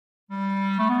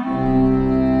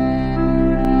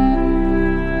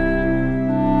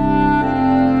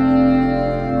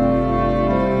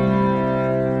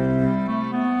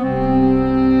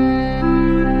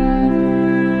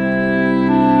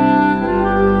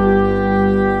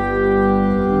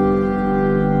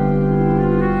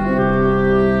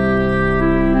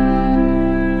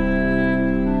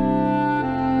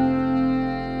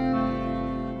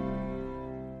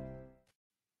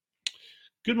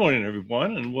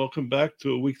everyone, and welcome back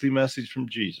to a weekly message from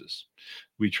Jesus.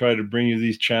 We try to bring you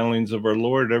these channelings of our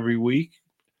Lord every week.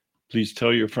 Please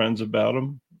tell your friends about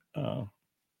them.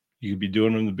 You could be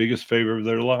doing them the biggest favor of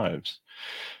their lives.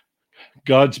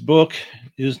 God's book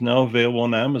is now available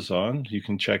on Amazon. You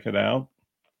can check it out.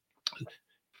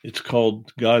 It's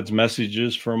called God's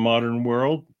Messages for a Modern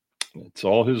World. It's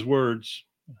all his words.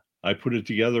 I put it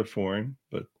together for him,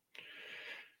 but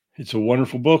it's a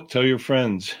wonderful book. Tell your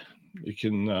friends. You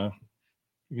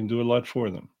can do a lot for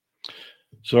them.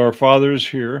 So our Father is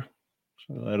here.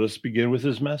 So let us begin with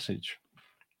his message.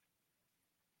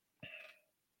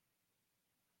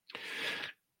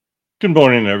 Good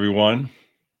morning, everyone.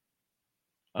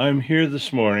 I'm here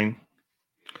this morning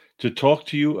to talk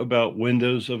to you about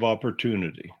windows of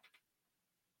opportunity.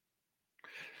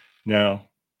 Now,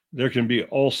 there can be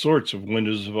all sorts of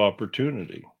windows of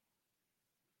opportunity.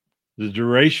 The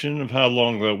duration of how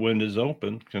long that window is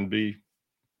open can be,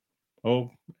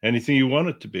 anything you want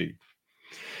it to be.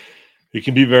 It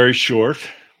can be very short,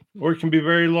 or it can be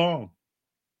very long.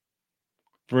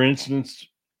 For instance,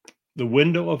 the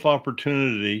window of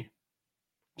opportunity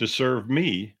to serve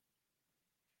me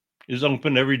is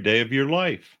open every day of your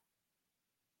life.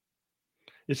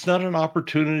 It's not an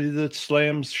opportunity that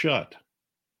slams shut.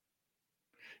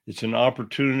 It's an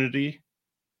opportunity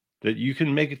that you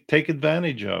can take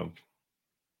advantage of.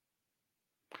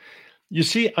 You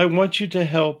see, I want you to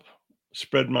help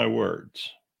spread my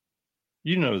words.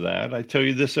 You know that. I tell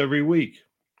you this every week.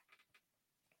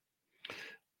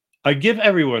 I give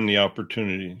everyone the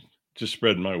opportunity to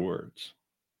spread my words.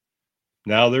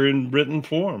 Now they're in written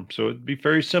form, so it'd be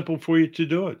very simple for you to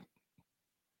do it.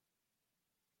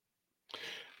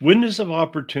 Windows of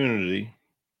opportunity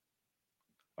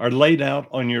are laid out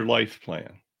on your life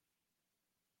plan.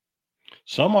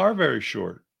 Some are very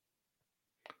short.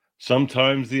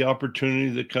 Sometimes the opportunity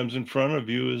that comes in front of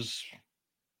you is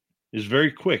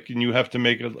very quick, and you have to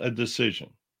make a decision.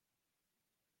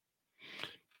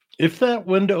 If that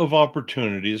window of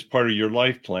opportunity is part of your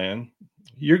life plan,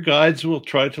 your guides will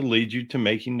try to lead you to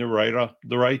making the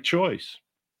right choice.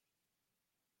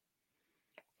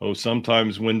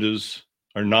 Sometimes windows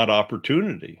are not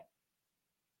opportunity.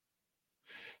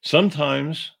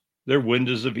 Sometimes they're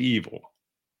windows of evil.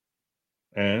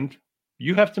 And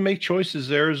you have to make choices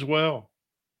there as well.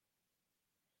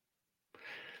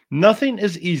 Nothing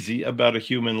is easy about a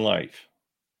human life.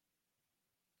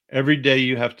 Every day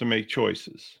you have to make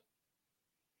choices.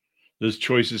 Those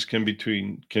choices can be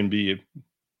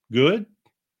good,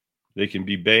 they can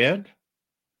be bad,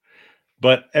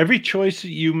 but every choice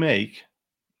that you make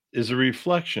is a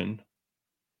reflection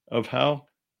of how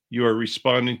you are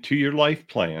responding to your life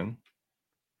plan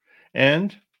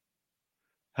and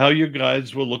how your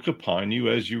guides will look upon you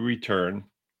as you return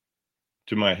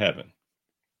to my heaven.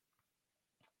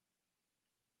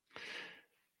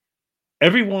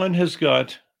 Everyone has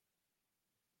got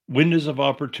windows of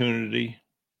opportunity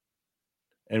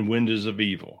and windows of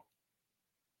evil.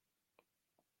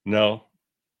 No,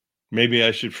 maybe I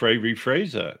should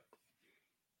rephrase that.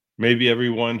 Maybe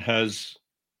everyone has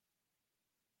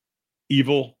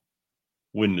evil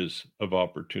windows of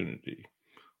opportunity.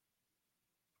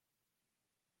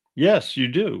 Yes, you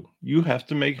do. You have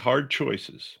to make hard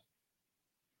choices.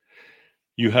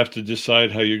 You have to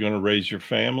decide how you're going to raise your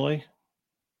family.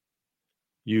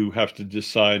 You have to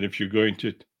decide if you're going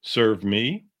to serve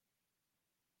me.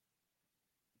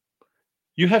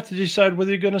 You have to decide whether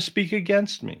you're going to speak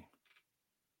against me.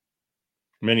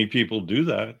 Many people do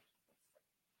that.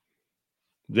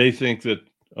 They think that,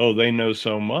 they know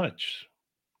so much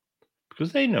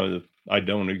because they know that I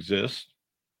don't exist.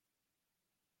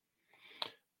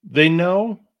 They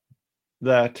know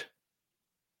that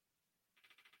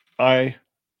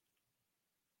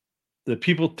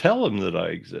people tell them that I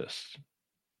exist,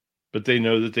 but they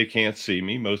know that they can't see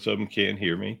me. Most of them can't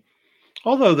hear me,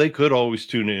 although they could always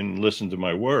tune in and listen to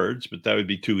my words, but that would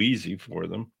be too easy for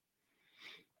them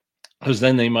because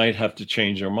then they might have to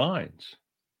change their minds.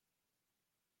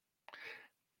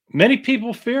 Many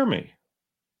people fear me.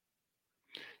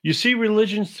 You see,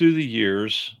 religions through the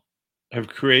years have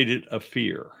created a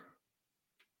fear.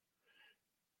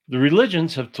 The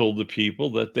religions have told the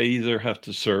people that they either have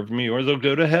to serve me or they'll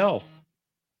go to hell.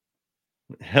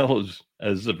 Hell is,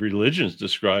 as the religions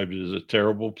described it, is a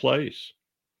terrible place.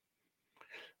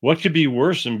 What could be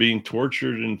worse than being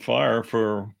tortured in fire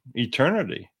for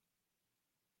eternity?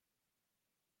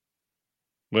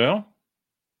 Well,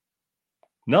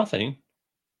 nothing,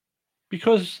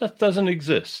 because that doesn't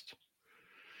exist.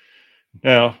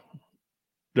 Now,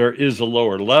 there is a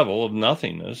lower level of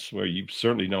nothingness where you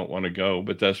certainly don't want to go,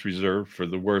 but that's reserved for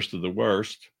the worst of the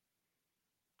worst.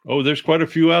 Oh, there's quite a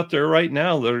few out there right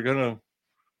now that are going to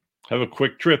have a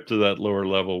quick trip to that lower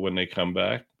level when they come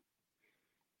back.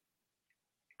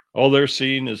 All they're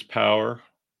seeing is power.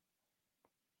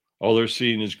 All they're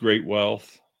seeing is great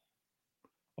wealth.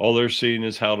 All they're seeing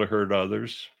is how to hurt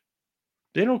others.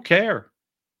 They don't care.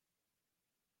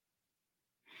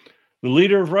 The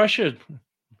leader of Russia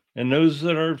and those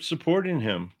that are supporting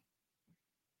him,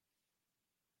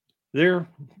 they're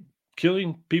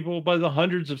killing people by the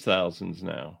hundreds of thousands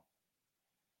now.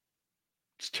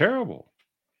 It's terrible.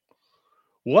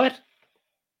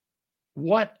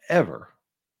 Whatever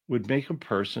would make a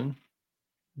person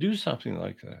do something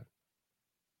like that?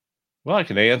 Well, I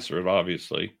can answer it,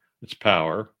 obviously. It's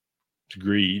power. It's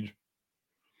greed.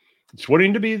 It's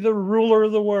wanting to be the ruler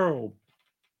of the world.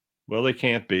 Well, they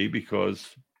can't be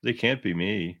because they can't be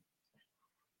me.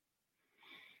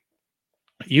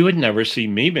 You would never see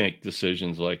me make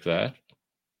decisions like that.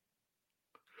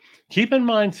 Keep in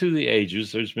mind, through the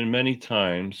ages, there's been many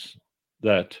times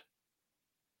that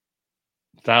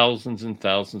thousands and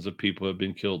thousands of people have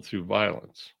been killed through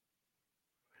violence.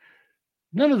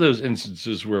 None of those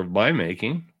instances were of my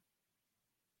making.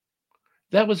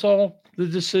 That was all the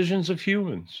decisions of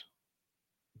humans.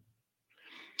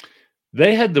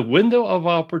 They had the window of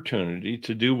opportunity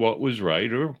to do what was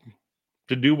right or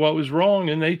to do what was wrong,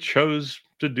 and they chose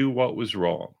to do what was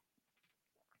wrong.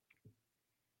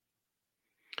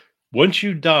 Once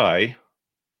you die,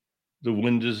 the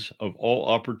windows of all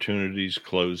opportunities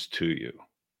close to you.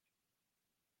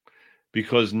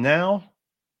 Because now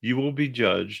you will be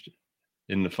judged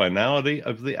in the finality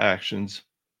of the actions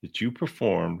that you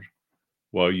performed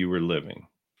while you were living.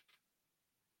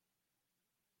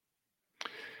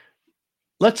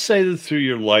 Let's say that through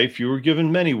your life, you were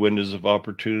given many windows of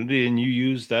opportunity and you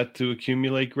used that to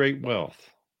accumulate great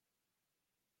wealth.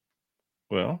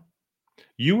 Well,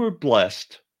 you were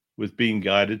blessed with being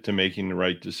guided to making the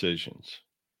right decisions.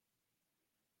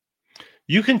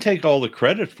 You can take all the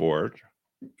credit for it,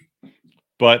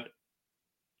 but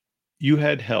you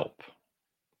had help.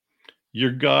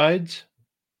 Your guides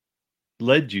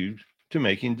led you to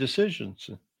making decisions,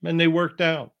 and they worked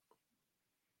out.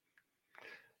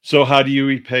 So how do you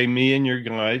repay me and your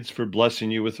guides for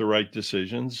blessing you with the right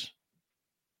decisions?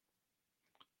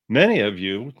 Many of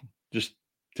you just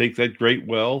take that great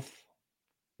wealth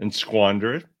and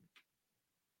squander it.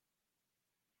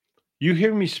 You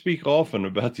hear me speak often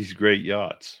about these great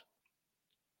yachts.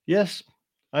 Yes,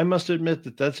 I must admit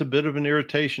that that's a bit of an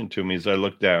irritation to me as I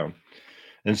look down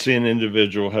and see an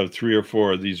individual have 3 or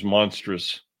 4 of these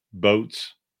monstrous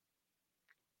boats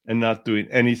and not doing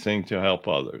anything to help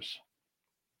others.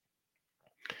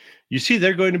 You see,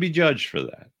 they're going to be judged for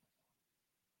that.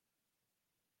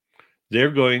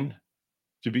 They're going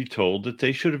to be told that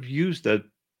they should have used that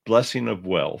blessing of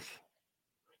wealth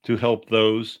to help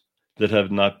those that have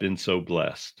not been so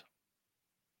blessed.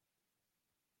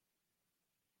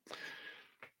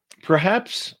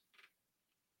 Perhaps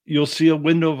you'll see a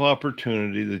window of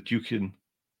opportunity that you can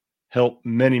help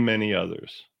many, many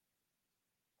others.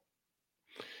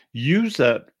 Use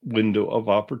that window of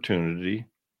opportunity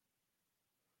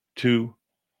to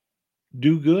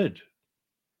do good.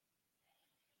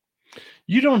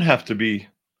 You don't have to be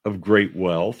of great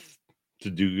wealth to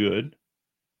do good.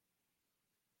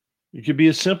 It could be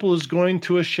as simple as going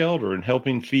to a shelter and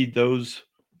helping feed those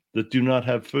that do not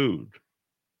have food.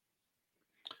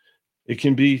 It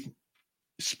can be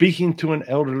speaking to an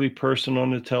elderly person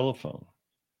on the telephone.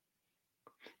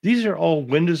 These are all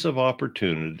windows of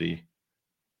opportunity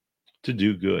to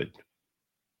do good.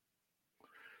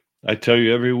 I tell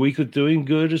you every week that doing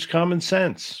good is common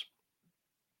sense.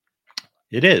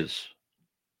 It is.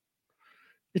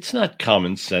 It's not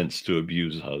common sense to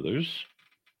abuse others.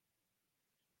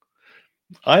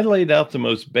 I laid out the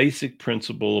most basic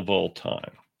principle of all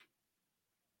time.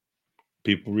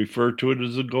 People refer to it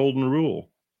as the golden rule.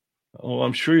 Oh,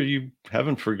 I'm sure you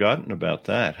haven't forgotten about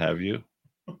that, have you?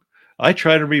 I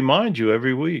try to remind you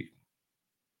every week.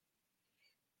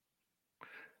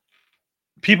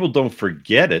 People don't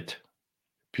forget it.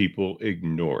 People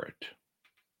ignore it.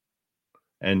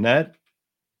 And that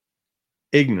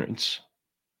ignorance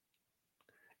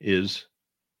is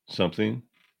something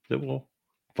that will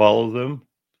follow them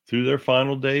through their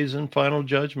final days and final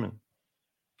judgment.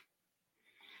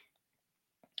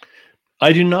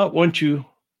 I do not want you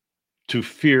to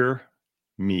fear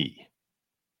me.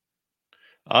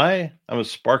 I am a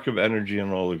spark of energy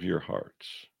in all of your hearts.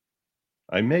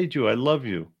 I made you. I love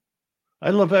you. I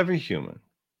love every human.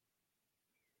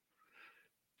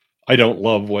 I don't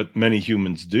love what many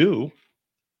humans do,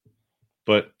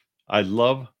 but I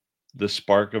love the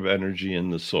spark of energy in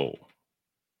the soul.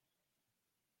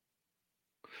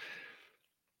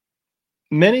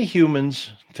 Many humans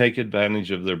take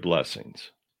advantage of their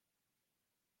blessings.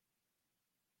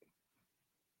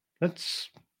 That's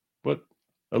what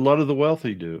a lot of the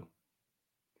wealthy do.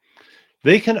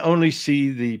 They can only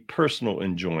see the personal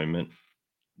enjoyment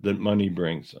that money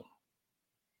brings them.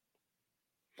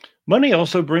 Money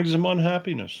also brings them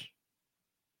unhappiness.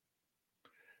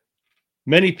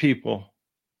 Many people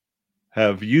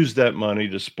have used that money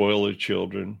to spoil their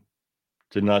children,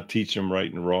 to not teach them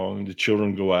right and wrong. The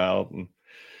children go out and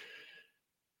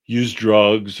use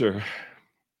drugs or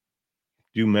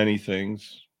do many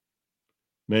things.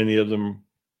 Many of them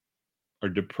are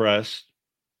depressed.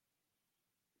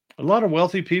 A lot of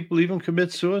wealthy people even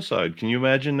commit suicide. Can you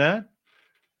imagine that?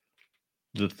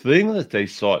 The thing that they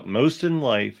sought most in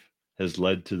life has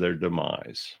led to their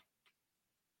demise.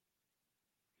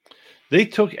 They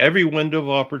took every window of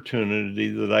opportunity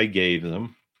that I gave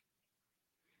them,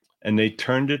 and they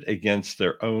turned it against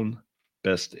their own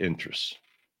best interests.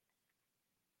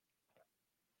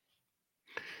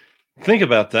 Think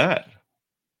about that.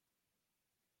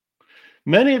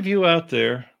 Many of you out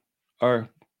there are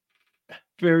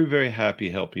very, very happy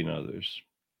helping others.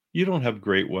 You don't have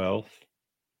great wealth,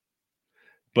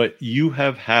 but you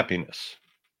have happiness.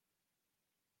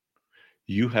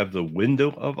 You have the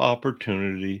window of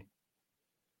opportunity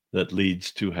that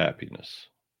leads to happiness.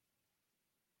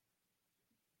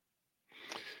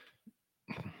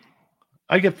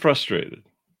 I get frustrated.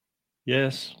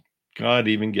 Yes, God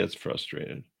even gets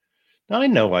frustrated. Now, I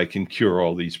know I can cure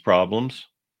all these problems,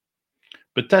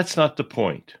 but that's not the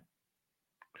point.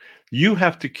 You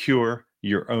have to cure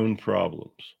your own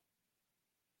problems.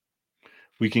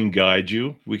 We can guide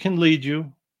you. We can lead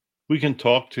you. We can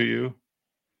talk to you.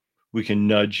 We can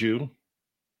nudge you.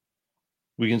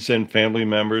 We can send family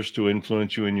members to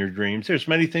influence you in your dreams. There's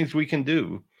many things we can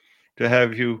do to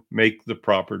have you make the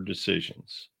proper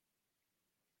decisions.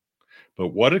 But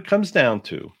what it comes down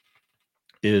to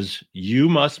is you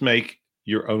must make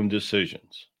your own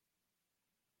decisions.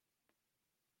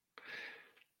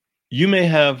 You may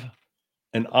have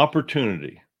an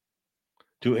opportunity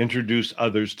to introduce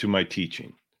others to my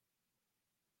teaching.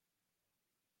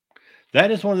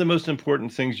 That is one of the most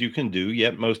important things you can do,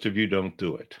 yet most of you don't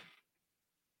do it.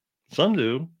 Some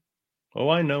do. Oh,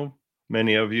 I know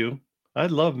many of you. I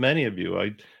love many of you.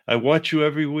 I watch you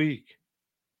every week.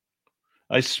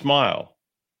 I smile.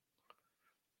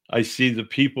 I see the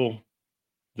people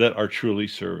that are truly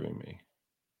serving me.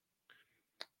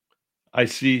 I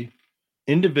see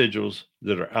individuals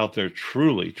that are out there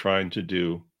truly trying to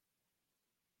do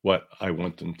what I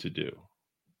want them to do.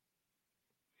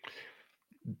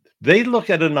 They look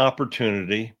at an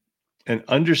opportunity and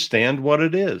understand what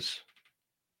it is.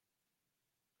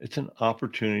 It's an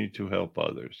opportunity to help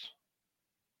others.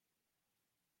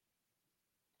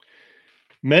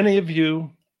 Many of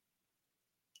you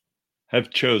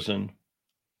have chosen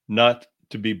not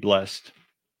to be blessed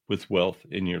with wealth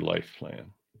in your life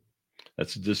plan.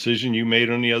 That's a decision you made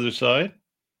on the other side.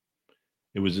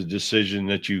 It was a decision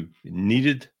that you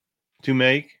needed to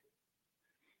make,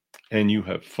 and you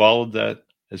have followed that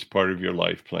as part of your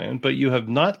life plan, but you have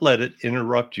not let it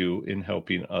interrupt you in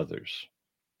helping others.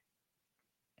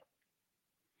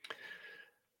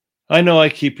 I know I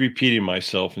keep repeating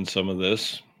myself in some of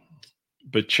this,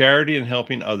 but charity and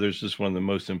helping others is one of the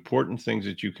most important things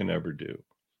that you can ever do.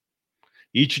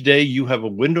 Each day you have a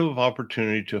window of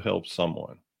opportunity to help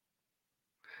someone.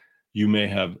 You may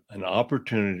have an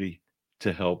opportunity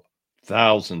to help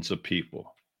thousands of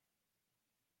people.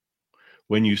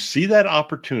 When you see that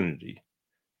opportunity,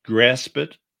 grasp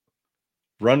it,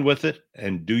 run with it,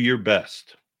 and do your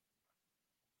best.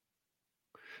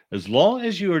 As long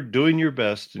as you are doing your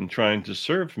best in trying to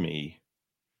serve me,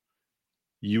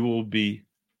 you will be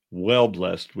well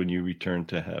blessed when you return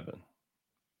to heaven.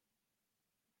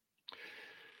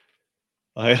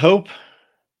 I hope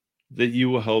that you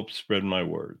will help spread my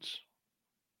words.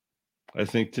 I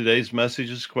think today's message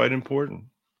is quite important.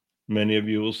 Many of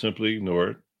you will simply ignore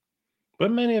it,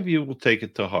 but many of you will take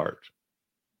it to heart.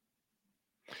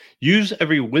 Use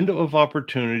every window of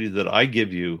opportunity that I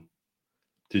give you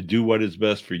to do what is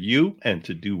best for you and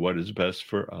to do what is best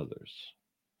for others.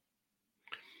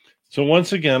 So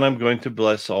once again, I'm going to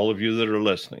bless all of you that are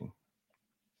listening.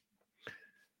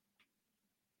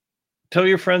 Tell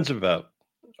your friends about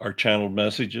our channeled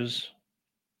messages.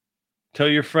 Tell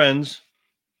your friends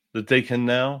that they can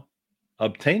now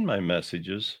obtain my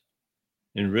messages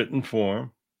in written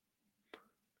form,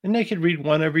 and they could read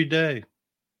one every day.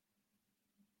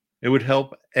 It would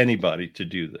help anybody to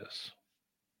do this.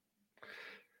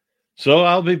 So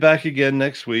I'll be back again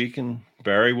next week, and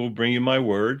Barry will bring you my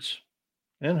words,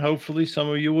 and hopefully some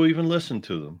of you will even listen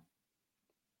to them.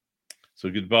 So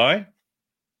goodbye.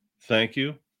 Thank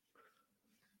you.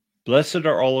 Blessed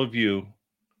are all of you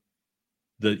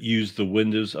that use the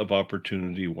windows of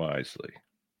opportunity wisely.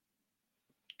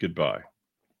 Goodbye.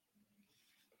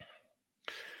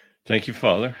 Thank you,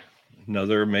 Father.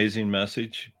 Another amazing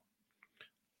message.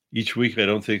 Each week, I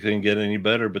don't think they can get any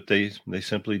better, but they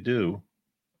simply do.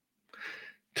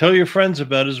 Tell your friends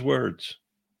about his words.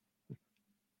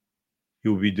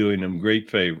 You will be doing them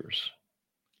great favors.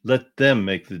 Let them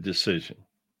make the decision.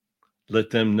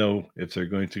 Let them know if they're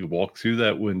going to walk through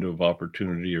that window of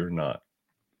opportunity or not.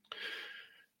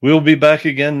 We'll be back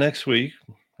again next week.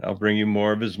 I'll bring you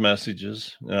more of his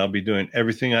messages, and I'll be doing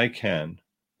everything I can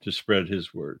to spread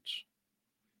his words.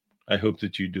 I hope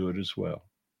that you do it as well.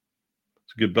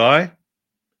 So goodbye,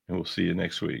 and we'll see you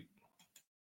next week.